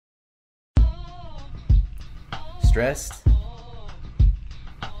Stressed?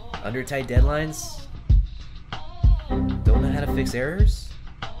 Under tight deadlines? Don't know how to fix errors?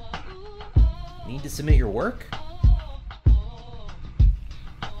 Need to submit your work?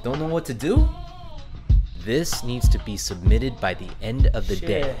 Don't know what to do? This needs to be submitted by the end of the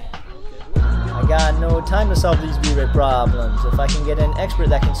day. I got no time to solve these V-Ray problems. If I can get an expert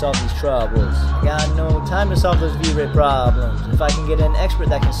that can solve these troubles. I got no time to solve those V-Ray problems. If I can get an expert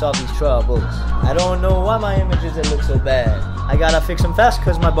that can solve these troubles. I don't know why my images they look so bad. I gotta fix them fast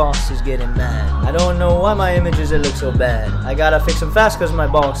cause my boss is getting mad. I don't know why my images they look so bad. I gotta fix them fast cause my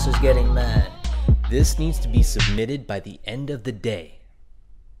boss is getting mad. This needs to be submitted by the end of the day.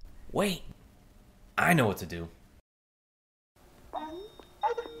 Wait, I know what to do.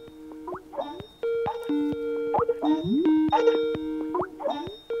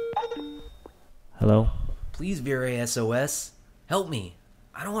 Hello? Please, VRaySOS, help me.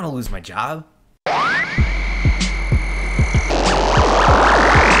 I don't want to lose my job.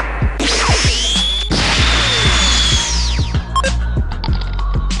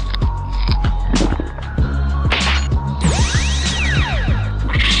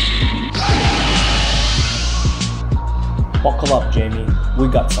 Buckle up, Jamie. We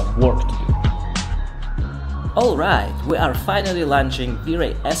got some work to do. Alright, we are finally launching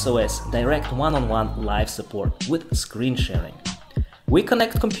VRaySOS Direct One-on-One Live Support with screen sharing. We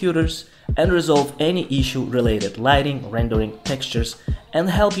connect computers and resolve any issue related lighting, rendering, textures, and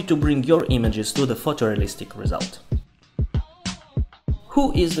help you to bring your images to the photorealistic result.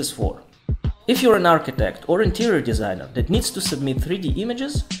 Who is this for? If you're an architect or interior designer that needs to submit 3D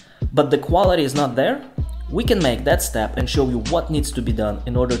images, but the quality is not there, we can make that step and show you what needs to be done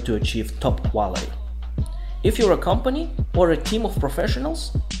in order to achieve top quality. If you're a company or a team of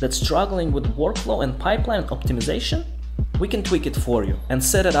professionals that's struggling with workflow and pipeline optimization, we can tweak it for you and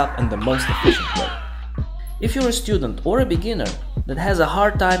set it up in the most efficient way. If you're a student or a beginner that has a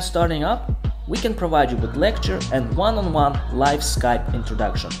hard time starting up, we can provide you with lecture and one-on-one live Skype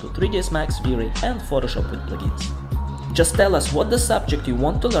introduction to 3dsMax, V-Ray, and Photoshop with plugins. Just tell us what the subject you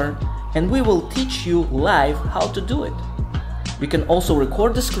want to learn and we will teach you live how to do it. You can also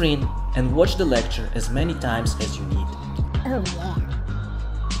record the screen and watch the lecture as many times as you need. Oh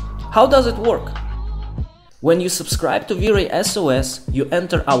yeah. How does it work? When you subscribe to VRaySOS, you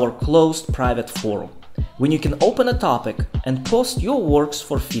enter our closed private forum, when you can open a topic and post your works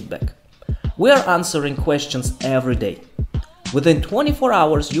for feedback. We are answering questions every day. Within 24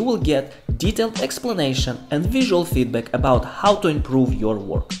 hours, you will get detailed explanation and visual feedback about how to improve your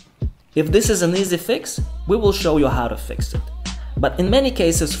work. If this is an easy fix, we will show you how to fix it. But in many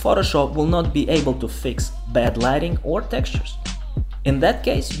cases, Photoshop will not be able to fix bad lighting or textures. In that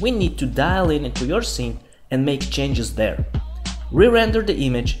case, we need to dial into your scene and make changes there. Re-render the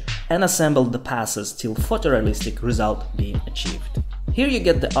image and assemble the passes till photorealistic result being achieved. Here you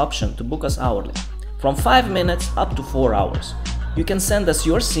get the option to book us hourly, from 5 minutes up to 4 hours. You can send us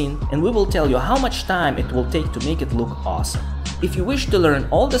your scene and we will tell you how much time it will take to make it look awesome. If you wish to learn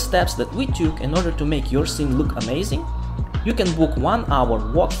all the steps that we took in order to make your scene look amazing, you can book 1 hour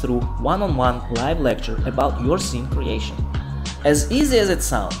walkthrough one-on-one live lecture about your scene creation. As easy as it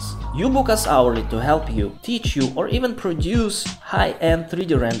sounds, you book us hourly to help you, teach you, or even produce high-end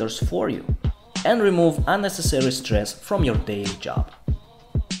 3D renders for you and remove unnecessary stress from your daily job.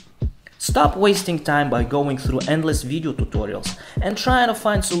 Stop wasting time by going through endless video tutorials and trying to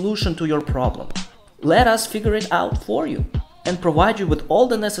find solution to your problem. Let us figure it out for you and provide you with all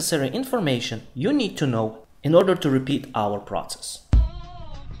the necessary information you need to know in order to repeat our process.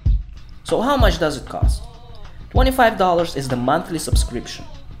 So how much does it cost? $25 is the monthly subscription.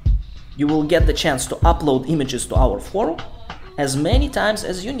 You will get the chance to upload images to our forum as many times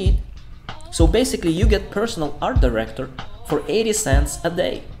as you need. So basically you get personal art director for 80 cents a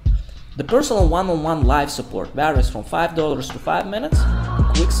day. The personal one-on-one live support varies from $5 to 5 minutes,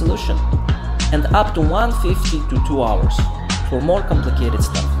 quick solution, and up to $150 to 2 hours for more complicated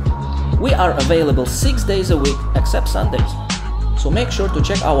stuff. We are available 6 days a week except Sundays, so make sure to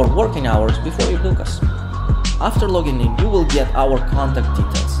check our working hours before you book us. After logging in, you will get our contact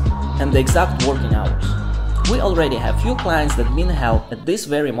details and the exact working hours. We already have few clients that need help at this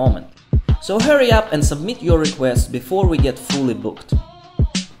very moment, so hurry up and submit your request before we get fully booked.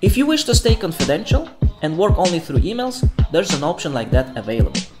 If you wish to stay confidential and work only through emails, there's an option like that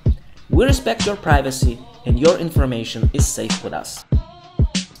available. We respect your privacy and your information is safe with us.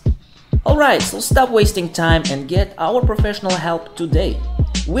 Alright, so stop wasting time and get our professional help today.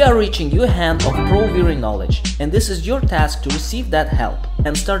 We are reaching your hand of pro V-Ray knowledge, and this is your task to receive that help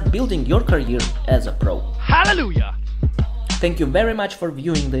and start building your career as a pro. Hallelujah! Thank you very much for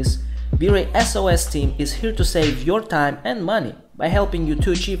viewing this. VRaySOS team is here to save your time and money by helping you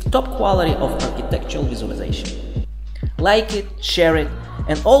to achieve top quality of architectural visualization. Like it, share it,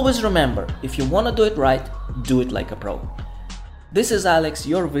 and always remember, if you want to do it right, do it like a pro. This is Alex,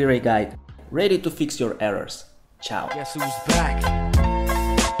 your V-Ray guide, ready to fix your errors. Ciao. Guess who's back?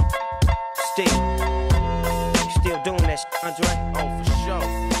 Still doing that shit, Andre? Oh, for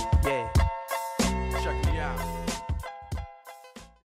sure.